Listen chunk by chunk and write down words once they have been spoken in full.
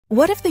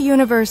What if the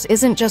universe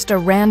isn't just a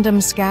random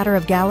scatter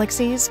of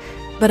galaxies,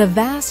 but a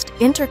vast,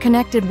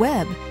 interconnected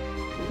web?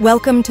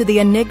 Welcome to the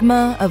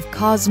enigma of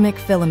cosmic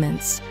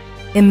filaments,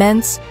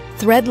 immense,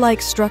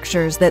 thread-like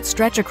structures that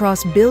stretch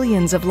across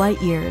billions of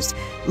light-years,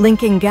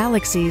 linking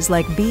galaxies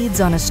like beads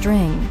on a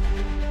string.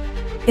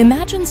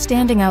 Imagine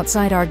standing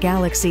outside our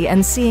galaxy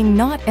and seeing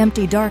not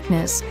empty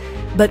darkness,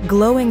 but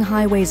glowing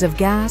highways of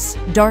gas,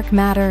 dark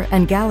matter,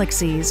 and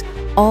galaxies,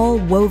 all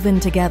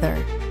woven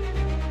together.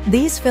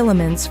 These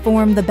filaments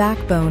form the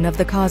backbone of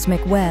the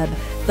cosmic web,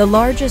 the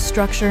largest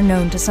structure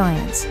known to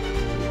science.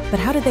 But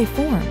how did they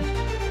form?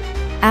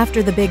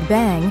 After the Big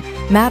Bang,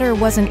 matter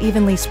wasn't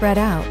evenly spread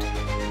out.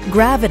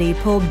 Gravity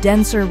pulled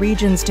denser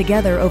regions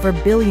together over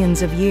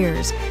billions of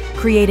years,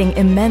 creating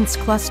immense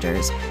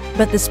clusters,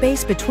 but the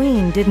space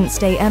between didn't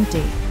stay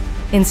empty.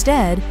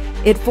 Instead,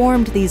 it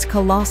formed these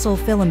colossal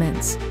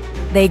filaments.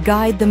 They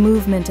guide the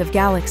movement of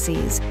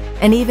galaxies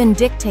and even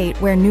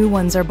dictate where new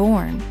ones are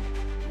born.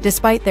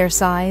 Despite their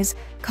size,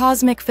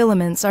 cosmic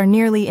filaments are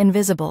nearly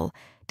invisible,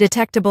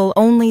 detectable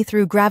only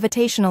through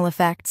gravitational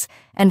effects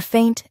and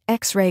faint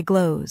X-ray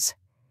glows.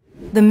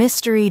 The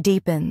mystery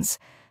deepens.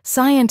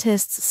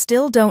 Scientists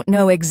still don't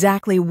know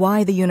exactly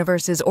why the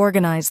universe is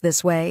organized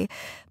this way,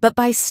 but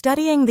by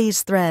studying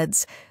these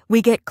threads,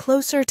 we get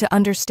closer to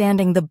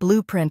understanding the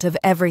blueprint of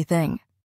everything.